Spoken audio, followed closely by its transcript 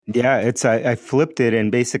Yeah, I flipped it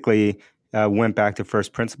and basically went back to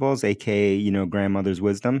first principles, aka grandmother's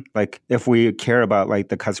wisdom. Like if we care about like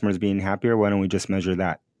the customers being happier, why don't we just measure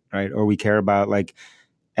that, right? Or we care about like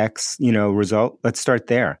X result. Let's start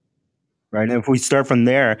there, right? And if we start from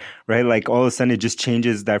there, right, like all of a sudden it just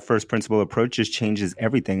changes. That first principle approach just changes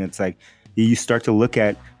everything. It's like you start to look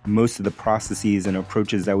at most of the processes and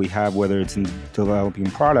approaches that we have, whether it's in developing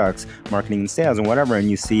products, marketing and sales and whatever, and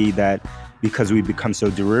you see that because we become so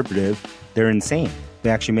derivative, they're insane. They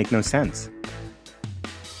actually make no sense.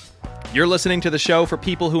 You're listening to the show for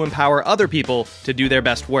people who empower other people to do their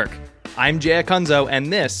best work. I'm Jay Acunzo,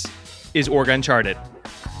 and this is Org Uncharted.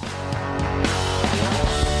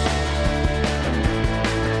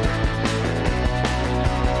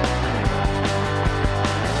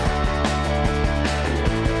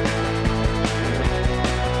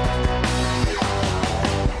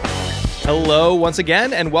 Hello once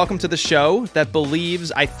again, and welcome to the show that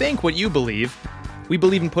believes, I think, what you believe. We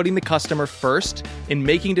believe in putting the customer first, in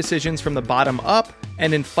making decisions from the bottom up,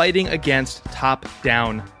 and in fighting against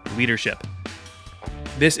top-down leadership.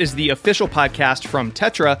 This is the official podcast from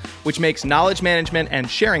Tetra, which makes knowledge management and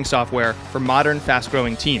sharing software for modern,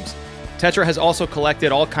 fast-growing teams. Tetra has also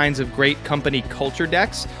collected all kinds of great company culture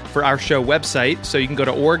decks for our show website, so you can go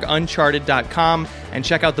to orguncharted.com and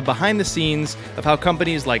check out the behind the scenes of how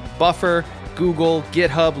companies like Buffer, Google,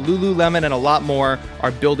 GitHub, Lululemon, and a lot more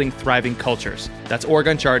are building thriving cultures. That's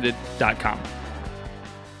orguncharted.com.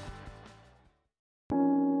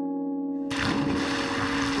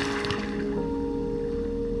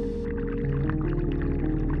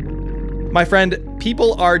 My friend,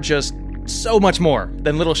 people are just so much more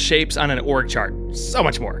than little shapes on an org chart. So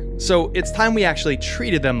much more. So it's time we actually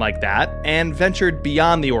treated them like that and ventured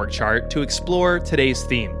beyond the org chart to explore today's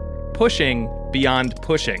theme, pushing beyond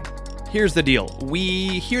pushing. Here's the deal.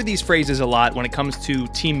 We hear these phrases a lot when it comes to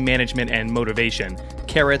team management and motivation,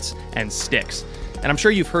 carrots and sticks. And I'm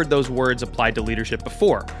sure you've heard those words applied to leadership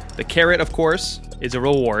before. The carrot, of course, is a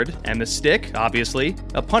reward, and the stick, obviously,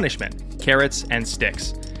 a punishment. Carrots and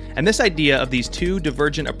sticks. And this idea of these two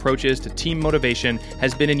divergent approaches to team motivation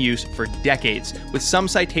has been in use for decades, with some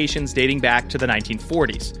citations dating back to the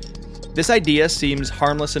 1940s. This idea seems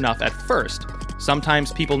harmless enough at first.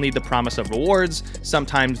 Sometimes people need the promise of rewards,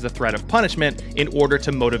 sometimes the threat of punishment in order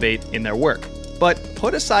to motivate in their work. But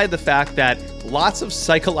put aside the fact that lots of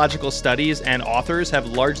psychological studies and authors have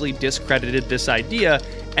largely discredited this idea,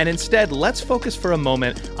 and instead, let's focus for a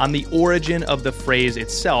moment on the origin of the phrase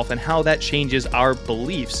itself and how that changes our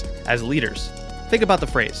beliefs as leaders. Think about the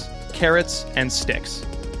phrase, carrots and sticks.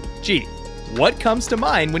 Gee, what comes to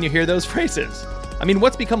mind when you hear those phrases? I mean,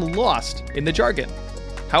 what's become lost in the jargon?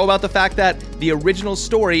 How about the fact that the original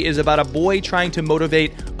story is about a boy trying to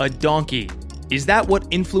motivate a donkey? Is that what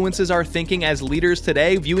influences our thinking as leaders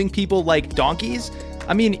today, viewing people like donkeys?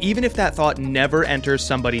 I mean, even if that thought never enters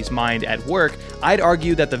somebody's mind at work, I'd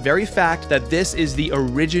argue that the very fact that this is the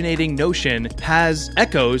originating notion has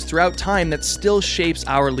echoes throughout time that still shapes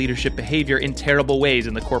our leadership behavior in terrible ways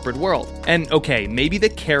in the corporate world. And okay, maybe the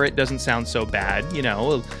carrot doesn't sound so bad,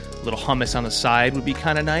 a little hummus on the side would be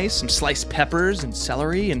kind of nice, some sliced peppers and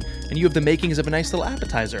celery, and you have the makings of a nice little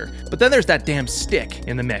appetizer. But then there's that damn stick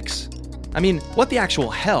in the mix. I mean, what the actual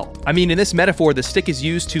hell? I mean, in this metaphor, the stick is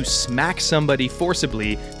used to smack somebody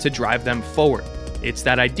forcibly to drive them forward. It's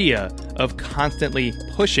that idea of constantly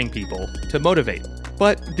pushing people to motivate.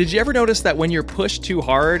 But did you ever notice that when you're pushed too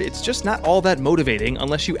hard, it's just not all that motivating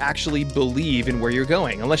unless you actually believe in where you're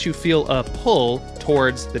going, unless you feel a pull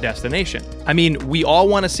towards the destination? I mean, we all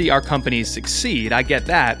want to see our companies succeed, I get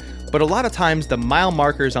that, but a lot of times the mile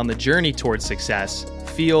markers on the journey towards success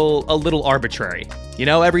feel a little arbitrary.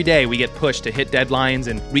 Every day we get pushed to hit deadlines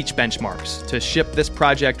and reach benchmarks, to ship this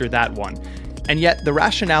project or that one. And yet the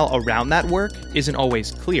rationale around that work isn't always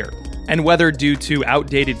clear. And whether due to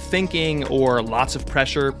outdated thinking or lots of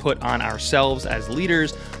pressure put on ourselves as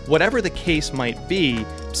leaders, whatever the case might be,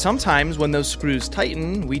 sometimes when those screws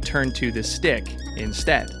tighten, we turn to the stick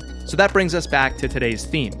instead. So that brings us back to today's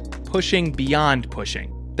theme, pushing beyond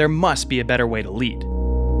pushing. There must be a better way to lead.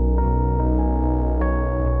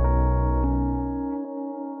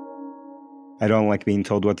 I don't like being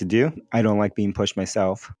told what to do. I don't like being pushed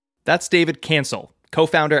myself. That's David Cancel,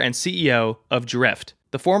 co-founder and CEO of Drift.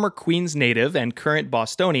 The former Queens native and current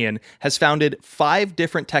Bostonian has founded 5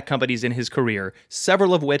 different tech companies in his career,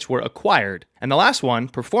 several of which were acquired. And the last one,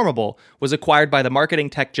 Performable, was acquired by the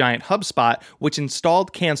marketing tech giant HubSpot, which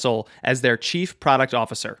installed Cancel as their chief product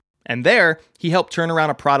officer. And there, he helped turn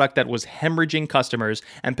around a product that was hemorrhaging customers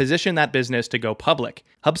and position that business to go public.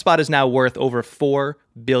 HubSpot is now worth over $4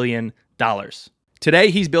 billion.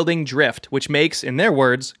 Today, he's building Drift, which makes, in their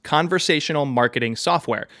words, conversational marketing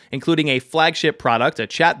software, including a flagship product, a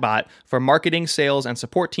chatbot, for marketing, sales, and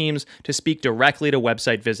support teams to speak directly to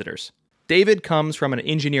website visitors. David comes from an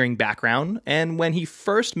engineering background, and when he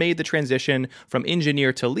first made the transition from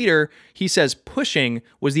engineer to leader, he says pushing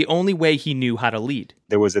was the only way he knew how to lead.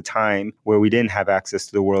 There was a time where we didn't have access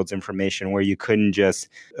to the world's information, where you couldn't just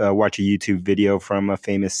watch a YouTube video from a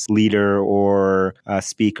famous leader or a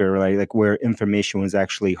speaker, like where information was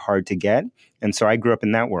actually hard to get. And so I grew up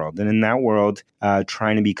in that world. And in that world,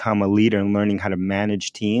 trying to become a leader and learning how to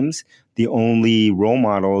manage teams, the only role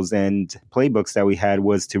models and playbooks that we had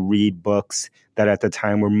was to read books that at the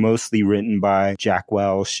time were mostly written by Jack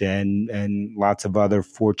Welch and lots of other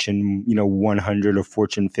Fortune 100 or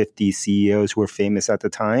Fortune 50 CEOs who were famous at the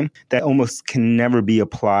time, that almost can never be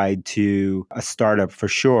applied to a startup for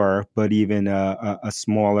sure, but even a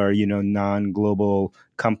smaller, non-global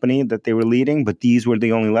company that they were leading. But these were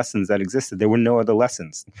the only lessons that existed. There were no other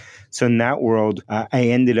lessons. So in that world, I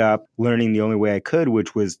ended up learning the only way I could,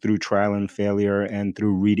 which was through trial and failure and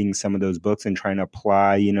through reading some of those books and trying to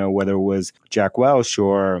apply, whether it was Jack Welch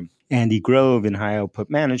or Andy Grove in high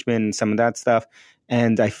output management and some of that stuff.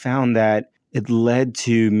 And I found that it led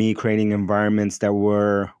to me creating environments that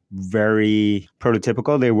were very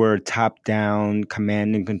prototypical. They were top-down,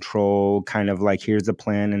 command and control, kind of like, here's the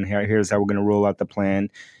plan and here's how we're going to roll out the plan.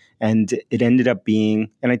 And it ended up being,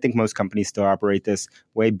 and I think most companies still operate this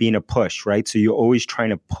way, being a push, right? So you're always trying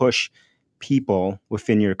to push people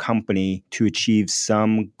within your company to achieve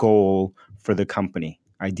some goal for the company.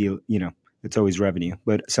 Ideal, it's always revenue,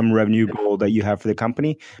 but some revenue goal that you have for the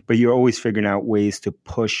company, but you're always figuring out ways to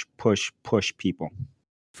push people.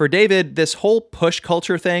 For David, this whole push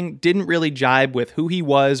culture thing didn't really jibe with who he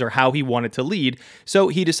was or how he wanted to lead, so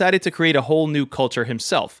he decided to create a whole new culture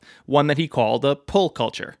himself, one that he called a pull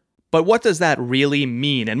culture. But what does that really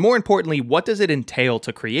mean? And more importantly, what does it entail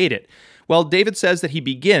to create it? Well, David says that he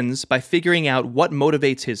begins by figuring out what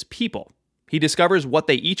motivates his people. He discovers what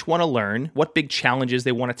they each want to learn, what big challenges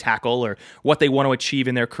they want to tackle, or what they want to achieve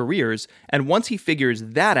in their careers, and once he figures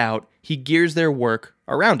that out, he gears their work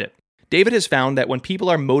around it. David has found that when people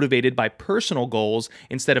are motivated by personal goals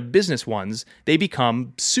instead of business ones, they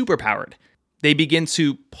become superpowered. They begin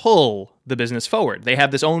to pull the business forward. They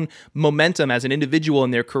have this own momentum as an individual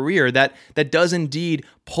in their career that does indeed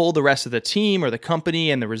pull the rest of the team or the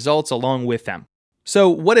company and the results along with them. So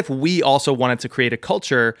what if we also wanted to create a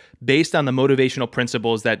culture based on the motivational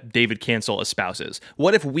principles that David Cancel espouses?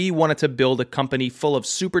 What if we wanted to build a company full of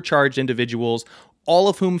supercharged individuals, all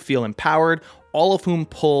of whom feel empowered, all of whom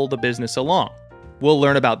pull the business along? We'll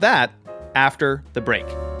learn about that after the break.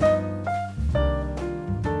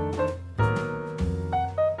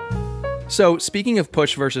 So speaking of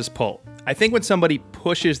push versus pull, I think when somebody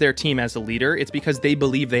pushes their team as a leader, it's because they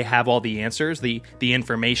believe they have all the answers, the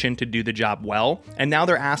information to do the job well, and now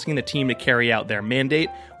they're asking the team to carry out their mandate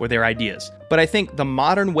or their ideas. But I think the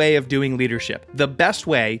modern way of doing leadership, the best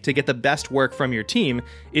way to get the best work from your team,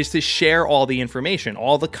 is to share all the information,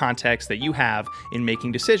 all the context that you have in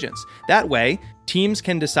making decisions. That way, teams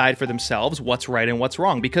can decide for themselves what's right and what's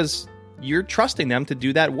wrong, because you're trusting them to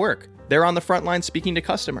do that work. They're on the front line speaking to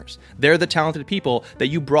customers. They're the talented people that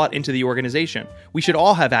you brought into the organization. We should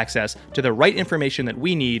all have access to the right information that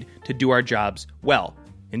we need to do our jobs well.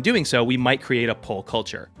 In doing so, we might create a pull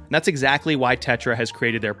culture. And that's exactly why Tetra has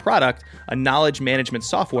created their product, a knowledge management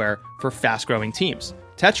software for fast-growing teams.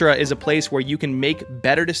 Tetra is a place where you can make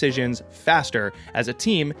better decisions faster as a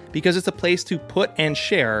team because it's a place to put and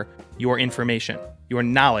share your information, your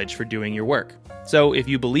knowledge for doing your work. So if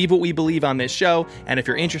you believe what we believe on this show, and if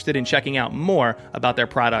you're interested in checking out more about their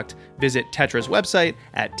product, visit Tetra's website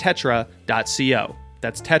at tetra.co.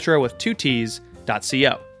 That's Tetra with 2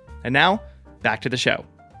 T's.co. And now, back to the show.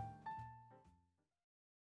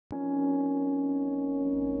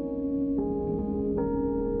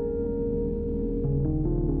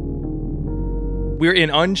 We're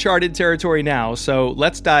in uncharted territory now, so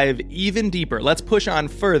let's dive even deeper. Let's push on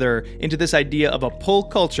further into this idea of a pull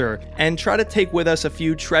culture and try to take with us a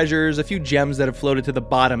few treasures, a few gems that have floated to the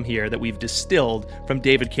bottom here that we've distilled from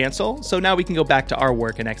David Cancel, so now we can go back to our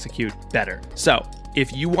work and execute better. So,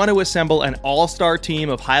 if you want to assemble an all-star team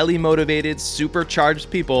of highly motivated,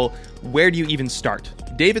 supercharged people, where do you even start?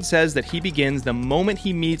 David says that he begins the moment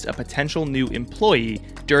he meets a potential new employee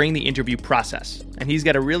during the interview process. And he's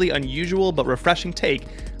got a really unusual but refreshing take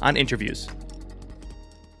on interviews.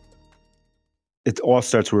 It all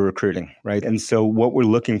starts with recruiting, right? And so what we're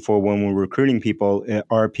looking for when we're recruiting people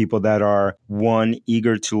are people that are, one,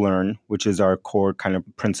 eager to learn, which is our core kind of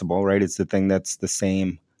principle, right? It's the thing that's the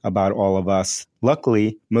same about all of us.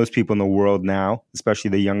 Luckily, most people in the world now, especially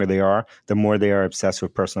the younger they are, the more they are obsessed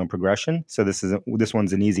with personal progression. So this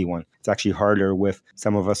one's an easy one. It's actually harder with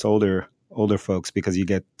some of us older folks because you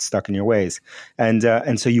get stuck in your ways. And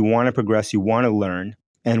so you want to progress, you want to learn.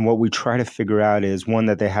 And what we try to figure out is, one,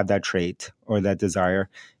 that they have that trait or that desire.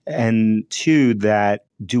 And two, that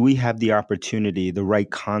do we have the opportunity, the right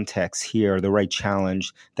context here, the right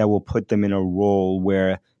challenge that will put them in a role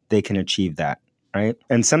where they can achieve that, right?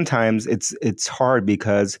 And sometimes it's hard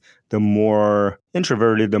because the more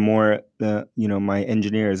introverted, the more, my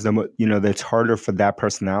engineers, the more, it's harder for that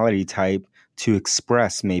personality type to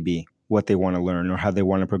express maybe what they want to learn or how they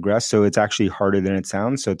want to progress. So it's actually harder than it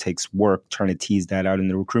sounds. So it takes work trying to tease that out in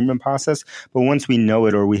the recruitment process. But once we know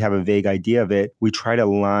it or we have a vague idea of it, we try to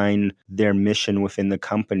align their mission within the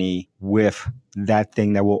company with that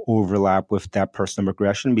thing that will overlap with that personal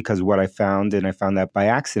progression. Because what I found, and I found that by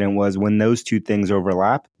accident, was when those two things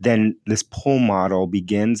overlap, then this pull model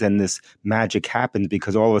begins and this magic happens,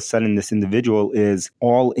 because all of a sudden this individual is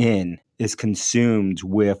all in, is consumed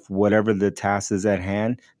with whatever the task is at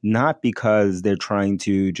hand, not because they're trying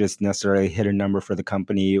to just necessarily hit a number for the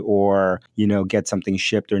company or, get something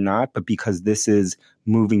shipped or not, but because this is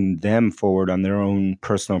moving them forward on their own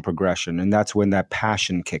personal progression. And that's when that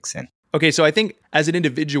passion kicks in. Okay, so I think as an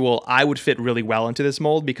individual, I would fit really well into this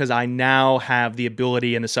mold because I now have the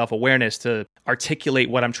ability and the self-awareness to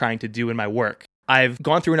articulate what I'm trying to do in my work. I've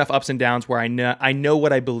gone through enough ups and downs where I know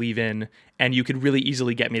what I believe in, and you could really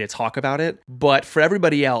easily get me to talk about it. But for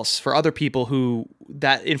everybody else, for other people who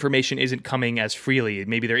that information isn't coming as freely,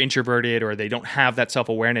 maybe they're introverted or they don't have that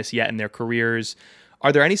self-awareness yet in their careers,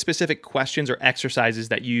 are there any specific questions or exercises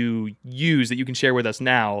that you use that you can share with us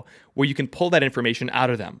now where you can pull that information out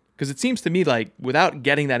of them? Because it seems to me like without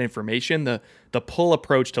getting that information, the pull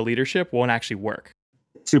approach to leadership won't actually work.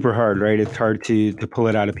 Super hard, right? It's hard to pull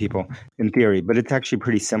it out of people in theory, but it's actually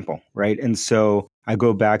pretty simple, right? And so I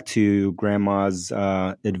go back to grandma's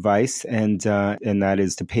advice, and that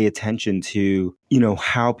is to pay attention to,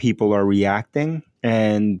 how people are reacting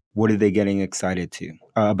and what are they getting excited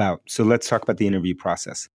about. So let's talk about the interview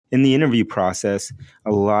process. In the interview process,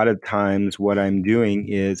 a lot of times what I'm doing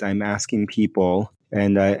is I'm asking people,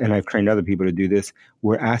 and I've trained other people to do this,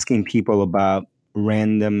 we're asking people about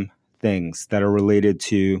random things that are related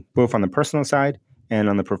to both on the personal side and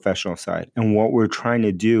on the professional side. And what we're trying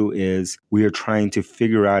to do is we are trying to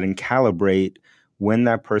figure out and calibrate when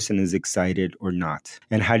that person is excited or not.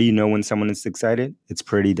 And how do you know when someone is excited? It's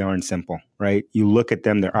pretty darn simple, right? You look at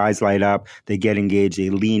them, their eyes light up, they get engaged, they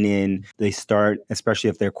lean in, they start, especially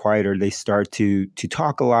if they're quieter, they start to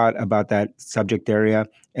talk a lot about that subject area.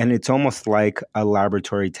 And it's almost like a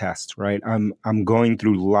laboratory test, right? I'm going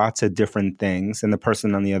through lots of different things, and the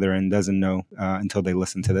person on the other end doesn't know until they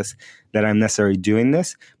listen to this that I'm necessarily doing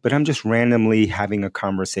this, but I'm just randomly having a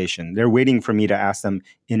conversation. They're waiting for me to ask them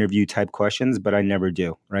interview type questions, but I never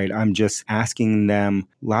do, right? I'm just asking them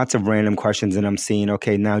lots of random questions, and I'm seeing,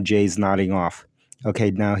 okay, now Jay's nodding off. Okay,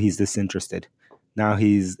 now he's disinterested. Now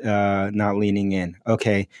he's not leaning in.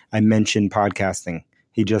 Okay, I mentioned podcasting.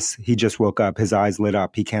 He just woke up. His eyes lit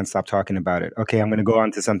up. He can't stop talking about it. Okay, I'm going to go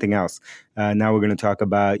on to something else. Now we're going to talk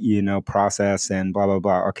about, process and blah, blah,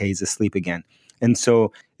 blah. Okay, he's asleep again. And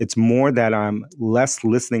so it's more that I'm less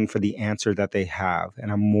listening for the answer that they have,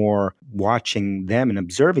 and I'm more watching them and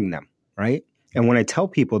observing them, right? And when I tell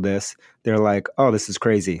people this, they're like, oh, this is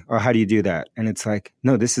crazy. Oh, how do you do that? And it's like,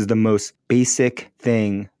 no, this is the most basic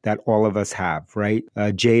thing that all of us have, right?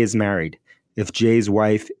 Jay is married. If Jay's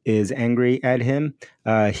wife is angry at him,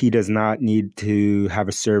 he does not need to have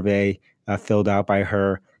a survey filled out by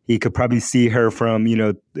her. He could probably see her from,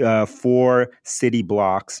 4 city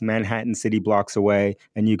blocks, Manhattan city blocks away,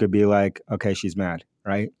 and you could be like, okay, she's mad,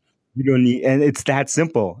 right? You don't need, and it's that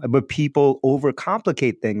simple. But people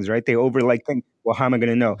overcomplicate things, right? They think, well, how am I going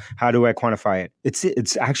to know? How do I quantify it?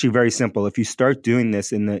 It's actually very simple. If you start doing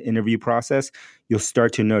this in the interview process, you'll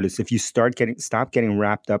start to notice. If you stop getting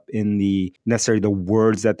wrapped up in necessarily the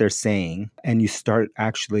words that they're saying, and you start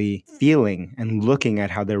actually feeling and looking at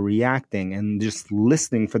how they're reacting and just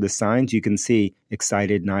listening for the signs, you can see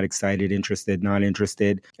excited, not excited, interested, not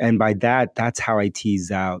interested. And by that's how I tease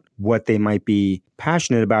out what they might be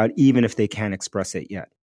passionate about, even if they can't express it yet.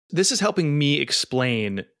 This is helping me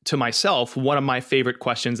explain to myself one of my favorite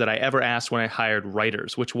questions that I ever asked when I hired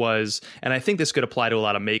writers, which was, and I think this could apply to a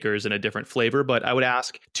lot of makers in a different flavor, but I would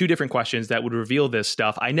ask two different questions that would reveal this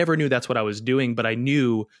stuff. I never knew that's what I was doing, but I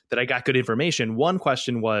knew that I got good information. One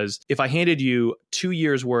question was, if I handed you 2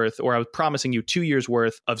 years worth, or I was promising you 2 years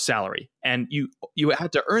worth of salary, and you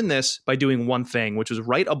had to earn this by doing one thing, which was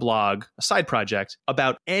write a blog, a side project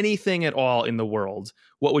about anything at all in the world,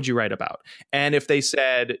 what would you write about? And if they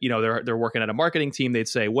said, they're working at a marketing team, they'd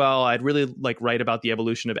say, well, I'd really write about the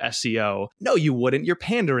evolution of SEO. No, you wouldn't. You're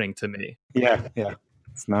pandering to me. Yeah.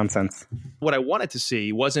 It's nonsense. What I wanted to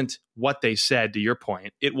see wasn't what they said, to your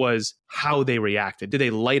point. It was how they reacted. Did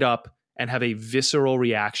they light up and have a visceral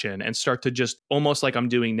reaction and start to just, almost like I'm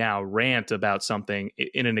doing now, rant about something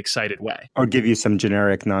in an excited way? Or give you some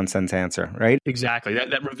generic nonsense answer, right? Exactly.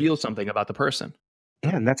 That reveals something about the person.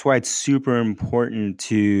 Yeah, and that's why it's super important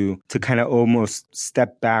to kind of almost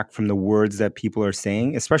step back from the words that people are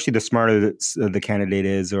saying, especially the smarter the candidate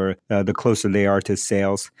is, or the closer they are to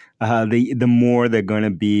sales, the more they're going to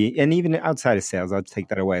be, and even outside of sales, I'll take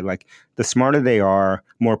that away. Like the smarter they are,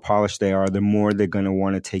 more polished they are, the more they're going to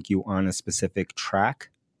want to take you on a specific track,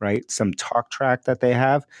 right? Some talk track that they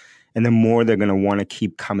have. And the more they're going to want to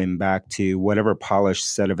keep coming back to whatever polished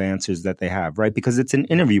set of answers that they have, right? Because it's an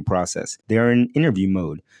interview process. They're in interview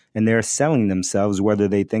mode and they're selling themselves, whether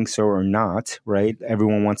they think so or not, right?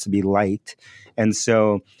 Everyone wants to be liked. And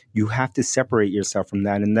so you have to separate yourself from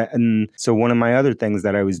that. And so one of my other things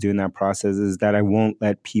that I always do in that process is that I won't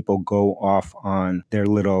let people go off on their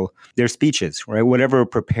speeches, right? Whatever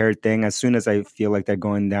prepared thing, as soon as I feel like they're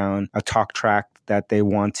going down a talk track that they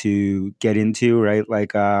want to get into, right?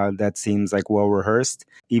 Like that seems like well rehearsed,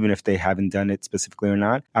 even if they haven't done it specifically or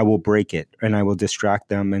not, I will break it and I will distract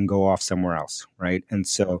them and go off somewhere else, right? And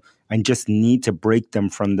so I just need to break them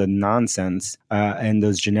from the nonsense and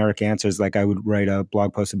those generic answers. Like I would write a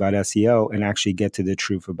blog post about SEO and actually get to the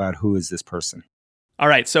truth about who is this person. All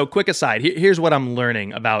right. So quick aside, here's what I'm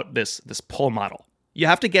learning about this pull model. You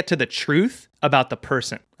have to get to the truth about the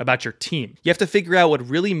person, about your team. You have to figure out what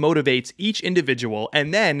really motivates each individual,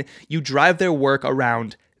 and then you drive their work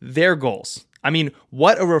around their goals. I mean,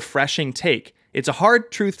 what a refreshing take. It's a hard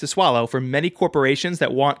truth to swallow for many corporations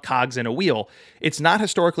that want cogs in a wheel. It's not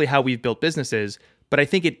historically how we've built businesses, but I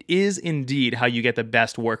think it is indeed how you get the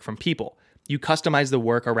best work from people. You customize the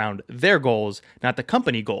work around their goals, not the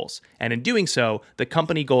company goals. And in doing so, the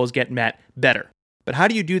company goals get met better. But how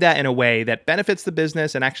do you do that in a way that benefits the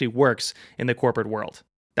business and actually works in the corporate world?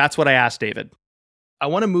 That's what I asked David. I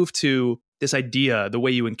want to move to this idea, the way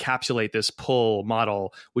you encapsulate this pull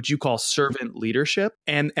model, which you call servant leadership,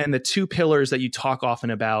 and the two pillars that you talk often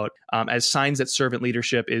about as signs that servant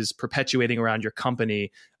leadership is perpetuating around your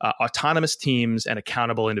company, autonomous teams and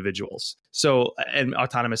accountable individuals. So, and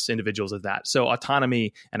autonomous individuals of that. So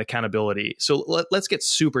autonomy and accountability. So let's get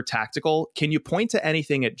super tactical. Can you point to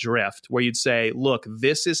anything at Drift where you'd say, look,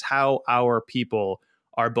 this is how our people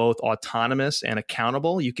are both autonomous and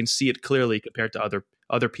accountable? You can see it clearly compared to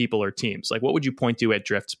other people or teams. Like, what would you point to at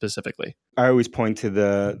Drift specifically? I always point to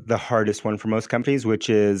the hardest one for most companies, which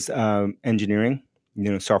is engineering,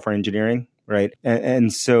 software engineering, right?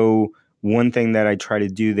 And so one thing that I try to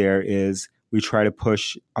do there is we try to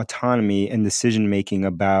push autonomy and decision-making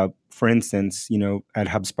about, for instance, at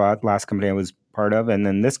HubSpot, last company I was part of, and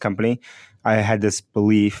then this company, I had this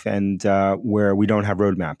belief and where we don't have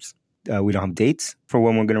roadmaps. We don't have dates for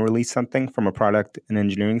when we're going to release something from a product and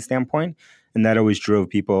engineering standpoint. And that always drove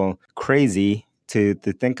people crazy to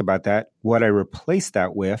think about that. What I replaced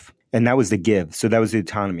that with, and that was the give. So that was the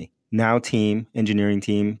autonomy. Now team, engineering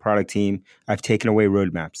team, product team, I've taken away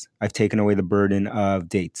roadmaps. I've taken away the burden of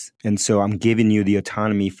dates. And so I'm giving you the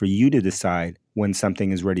autonomy for you to decide when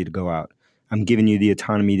something is ready to go out. I'm giving you the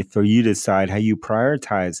autonomy for you to decide how you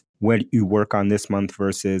prioritize what you work on this month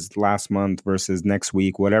versus last month versus next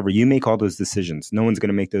week, whatever. You make all those decisions. No one's going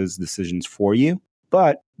to make those decisions for you.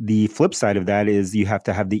 But the flip side of that is you have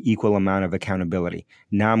to have the equal amount of accountability.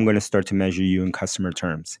 Now I'm going to start to measure you in customer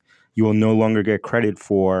terms. You will no longer get credit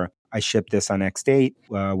for, I shipped this on X date,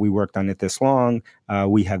 we worked on it this long,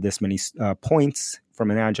 we have this many points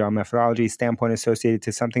from an agile methodology standpoint associated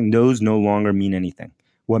to something. Those no longer mean anything.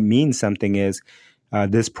 What means something is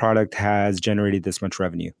this product has generated this much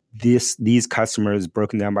revenue. These customers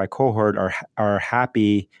broken down by cohort are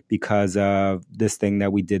happy because of this thing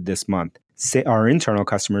that we did this month. Our internal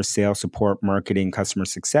customers, sales, support, marketing, customer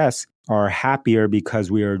success, are happier because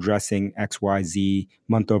we are addressing XYZ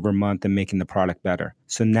month over month and making the product better.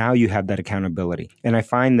 So now you have that accountability. And I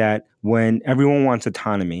find that when everyone wants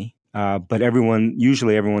autonomy, but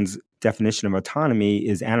everyone's definition of autonomy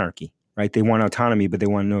is anarchy, right? They want autonomy, but they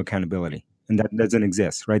want no accountability. And that doesn't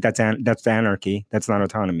exist, right? That's anarchy. That's not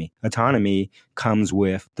autonomy. Autonomy comes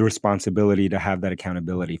with the responsibility to have that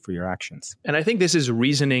accountability for your actions. And I think this is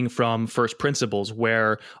reasoning from first principles,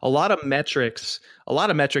 where a lot of metrics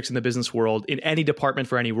in the business world, in any department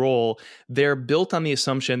for any role, they're built on the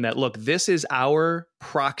assumption that, look, this is our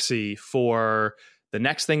proxy for the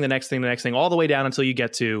next thing, all the way down until you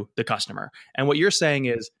get to the customer. And what you're saying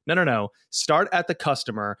is, no, start at the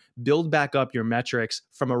customer, build back up your metrics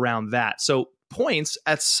from around that. So points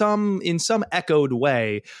in some echoed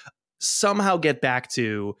way somehow get back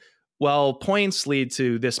to, well, points lead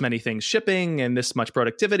to this many things shipping and this much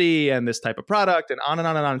productivity and this type of product and on and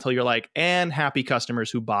on and on until you're like, and happy customers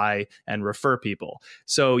who buy and refer people.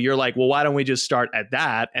 So you're like, well, why don't we just start at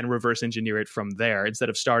that and reverse engineer it from there instead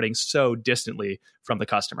of starting so distantly from the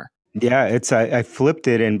customer? Yeah, I flipped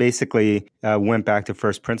it and basically went back to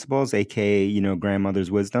first principles, aka, grandmother's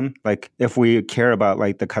wisdom. Like if we care about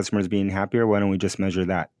like the customers being happier, why don't we just measure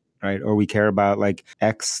that? Right? Or we care about like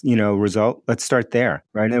X, result. Let's start there.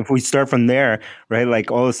 Right. And if we start from there, right,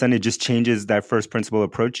 like all of a sudden it just changes. That first principle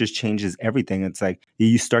approach just changes everything. It's like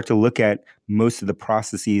you start to look at most of the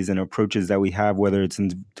processes and approaches that we have, whether it's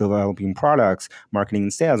in developing products, marketing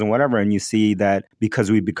and sales and whatever. And you see that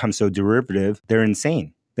because we become so derivative, they're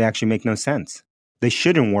insane. They actually make no sense. They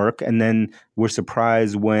shouldn't work. And then we're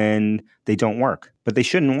surprised when they don't work. But they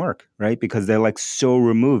shouldn't work, right? Because they're like so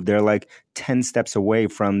removed. They're like 10 steps away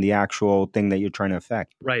from the actual thing that you're trying to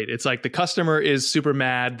affect. Right. It's like the customer is super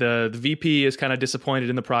mad. The VP is kind of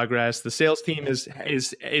disappointed in the progress. The sales team is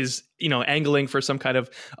angling for some kind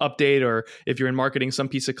of update, or if you're in marketing, some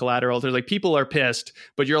piece of collateral. They're like, people are pissed,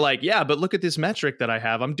 but you're like, yeah, but look at this metric that I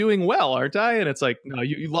have. I'm doing well, aren't I? And it's like, no,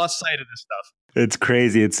 you lost sight of this stuff. It's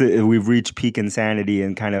crazy. We've reached peak insanity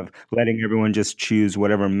and kind of letting everyone just choose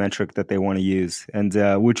whatever metric that they want to use. And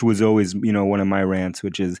which was always, one of my rants,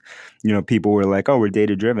 which is, people were like, oh, we're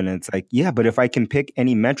data driven. And it's like, yeah, but if I can pick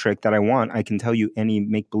any metric that I want, I can tell you any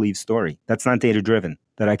make-believe story. That's not data driven,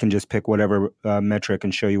 that I can just pick whatever metric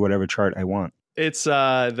and show you whatever chart I want. It's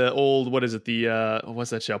the old, what's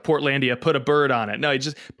that show? Portlandia, put a bird on it. No, you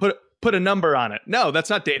just put a number on it. No, that's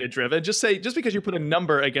not data driven. Just because you put a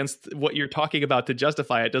number against what you're talking about to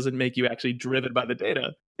justify it doesn't make you actually driven by the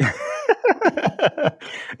data.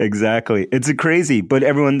 Exactly. It's crazy, but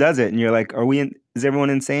everyone does it. And you're like, is everyone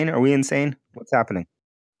insane? Are we insane? What's happening?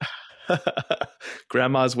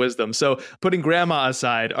 Grandma's wisdom. So putting grandma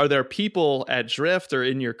aside, are there people at Drift or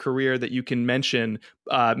in your career that you can mention,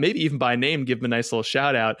 maybe even by name, give them a nice little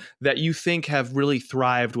shout out, that you think have really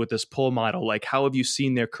thrived with this pull model? Like, how have you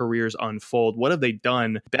seen their careers unfold? What have they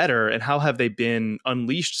done better? And how have they been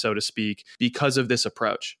unleashed, so to speak, because of this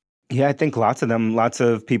approach? Yeah, I think lots of them, lots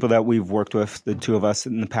of people that we've worked with, the two of us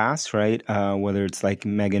in the past, right? Whether it's like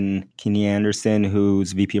Megan Keeney Anderson,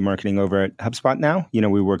 who's VP of Marketing over at HubSpot now.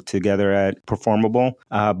 We worked together at Performable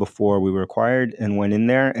before we were acquired and went in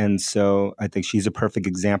there. And so I think she's a perfect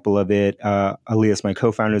example of it. Elias, my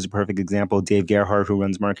co-founder, is a perfect example. Dave Gerhardt, who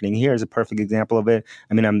runs marketing here, is a perfect example of it.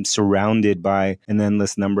 I mean, I'm surrounded by an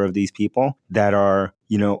endless number of these people that are,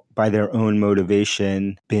 by their own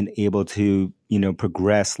motivation, been able to,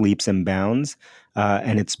 progress leaps and bounds.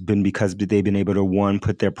 And it's been because they've been able to, one,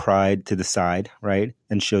 put their pride to the side, right?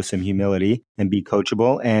 And show some humility and be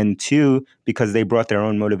coachable. And two, because they brought their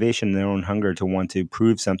own motivation, their own hunger to want to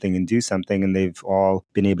prove something and do something. And they've all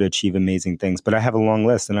been able to achieve amazing things. But I have a long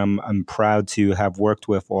list, and I'm proud to have worked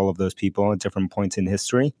with all of those people at different points in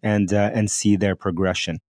history and see their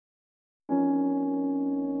progression.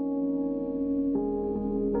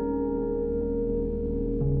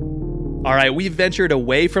 All right, we've ventured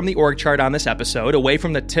away from the org chart on this episode, away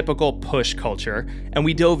from the typical push culture, and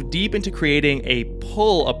we dove deep into creating a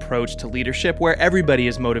pull approach to leadership where everybody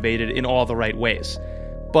is motivated in all the right ways.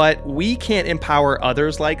 But we can't empower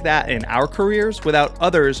others like that in our careers without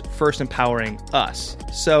others first empowering us.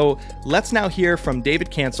 So let's now hear from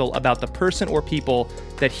David Cancel about the person or people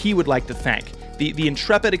that he would like to thank, the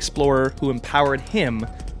intrepid explorer who empowered him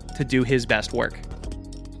to do his best work.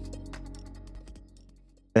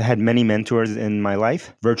 I had many mentors in my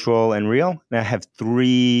life, virtual and real. And I have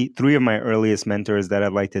three of my earliest mentors that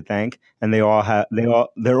I'd like to thank, and they're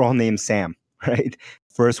all named Sam, right?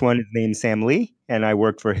 First one is named Sam Lee, and I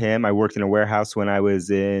worked for him. I worked in a warehouse when I was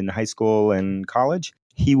in high school and college.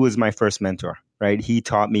 He was my first mentor, right? He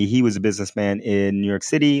taught me. He was a businessman in New York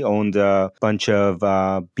City, owned a bunch of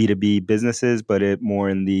B2B businesses, but more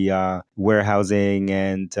in the warehousing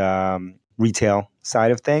and retail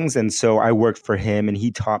side of things. And so I worked for him, and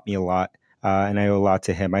he taught me a lot. And I owe a lot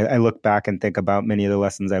to him. I look back and think about many of the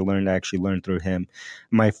lessons I actually learned through him.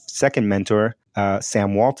 My second mentor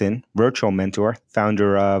Sam Walton, virtual mentor,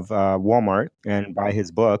 founder of Walmart, and by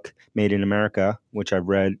his book, Made in America, which I've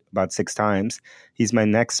read about 6 times. He's my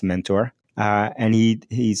next mentor. And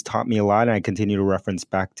he's taught me a lot, and I continue to reference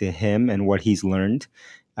back to him and what he's learned.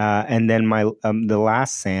 And then the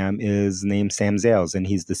last Sam is named Sam Zales, and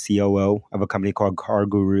he's the COO of a company called Car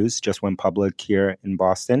Gurus, just went public here in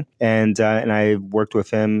Boston. And I worked with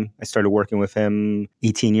him. I started working with him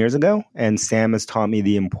 18 years ago, and Sam has taught me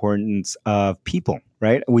the importance of people.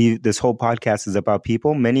 Right? This whole podcast is about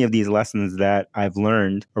people. Many of these lessons that I've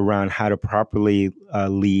learned around how to properly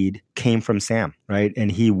lead came from Sam, right?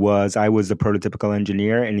 And I was the prototypical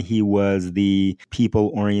engineer, and he was the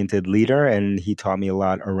people-oriented leader, and he taught me a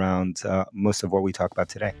lot around most of what we talk about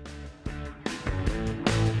today.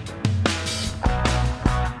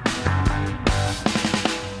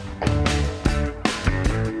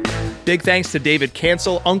 Big thanks to David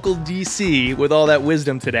Cancel, Uncle DC, with all that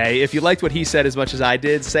wisdom today. If you liked what he said as much as I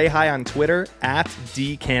did, say hi on Twitter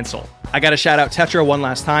 @DCancel. I got to shout out Tetra one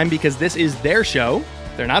last time because this is their show.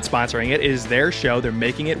 They're not sponsoring it. It is their show. They're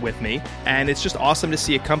making it with me. And it's just awesome to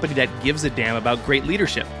see a company that gives a damn about great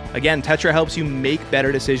leadership. Again, Tetra helps you make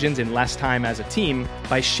better decisions in less time as a team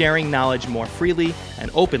by sharing knowledge more freely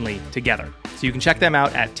and openly together. So you can check them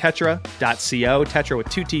out at tetra.co, tetra with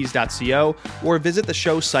 2 T's.co, or visit the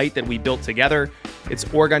show site that we built together. It's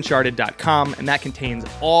orguncharted.com, and that contains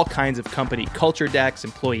all kinds of company culture decks,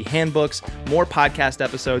 employee handbooks, more podcast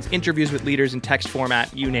episodes, interviews with leaders in text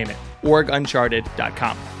format, you name it.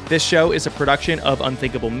 orguncharted.com. This show is a production of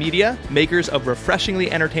Unthinkable Media, makers of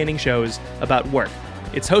refreshingly entertaining shows about work.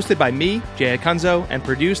 It's hosted by me, Jay Acunzo, and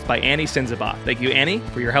produced by Annie Sinzabah. Thank you, Annie,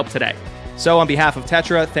 for your help today. So on behalf of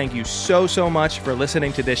Tetra, thank you so much for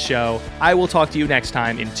listening to this show. I will talk to you next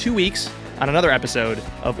time in 2 weeks on another episode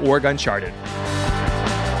of Org Uncharted.